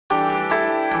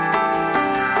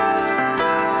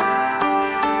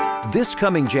This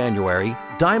coming January,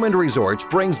 Diamond Resorts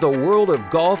brings the world of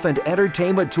golf and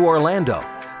entertainment to Orlando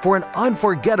for an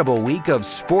unforgettable week of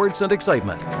sports and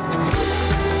excitement.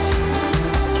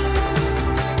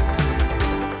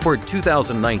 For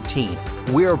 2019,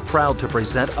 we're proud to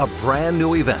present a brand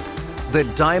new event, the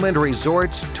Diamond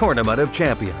Resorts Tournament of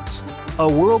Champions,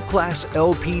 a world-class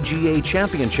LPGA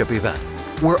championship event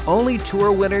where only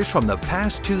tour winners from the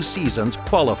past 2 seasons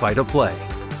qualify to play.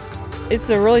 It's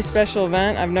a really special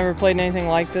event. I've never played anything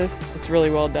like this. It's really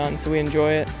well done, so we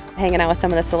enjoy it. Hanging out with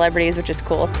some of the celebrities, which is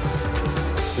cool.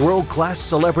 World-class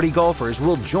celebrity golfers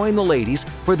will join the ladies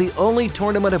for the only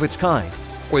tournament of its kind,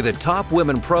 where the top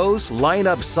women pros line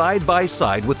up side by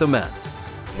side with the men.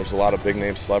 There's a lot of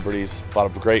big-name celebrities, a lot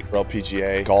of great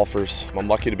LPGA golfers. I'm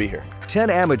lucky to be here. 10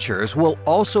 amateurs will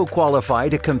also qualify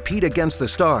to compete against the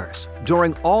stars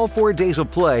during all 4 days of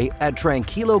play at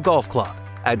Tranquilo Golf Club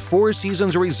at Four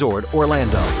Seasons Resort,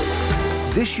 Orlando.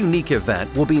 This unique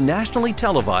event will be nationally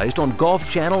televised on Golf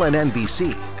Channel and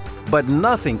NBC, but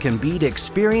nothing can beat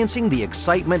experiencing the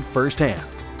excitement firsthand.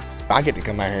 I get to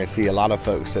come out here and see a lot of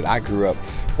folks that I grew up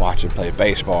watching play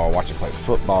baseball, watching play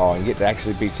football, and get to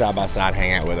actually be side by side,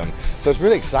 hang out with them. So it's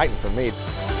really exciting for me.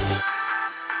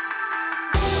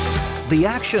 The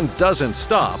action doesn't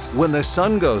stop when the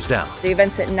sun goes down. The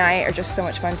events at night are just so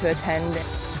much fun to attend.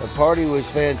 The party was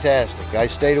fantastic. I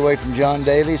stayed away from John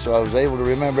Daly, so I was able to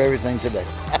remember everything today.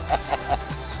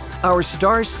 Our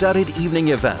star-studded evening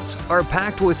events are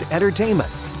packed with entertainment,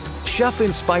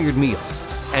 chef-inspired meals,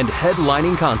 and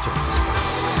headlining concerts.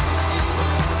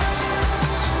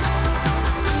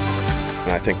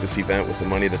 And I think this event, with the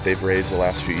money that they've raised the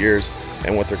last few years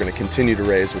and what they're going to continue to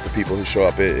raise with the people who show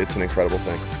up, it's an incredible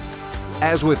thing.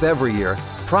 As with every year,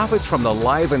 profits from the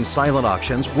live and silent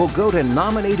auctions will go to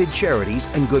nominated charities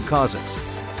and good causes.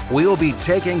 We'll be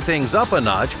taking things up a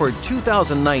notch for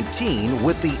 2019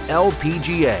 with the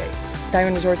LPGA.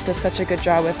 Diamond Resorts does such a good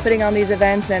job with putting on these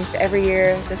events, and every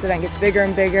year this event gets bigger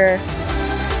and bigger.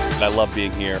 I love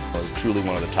being here. It's truly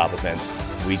one of the top events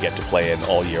we get to play in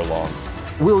all year long.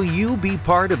 Will you be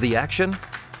part of the action?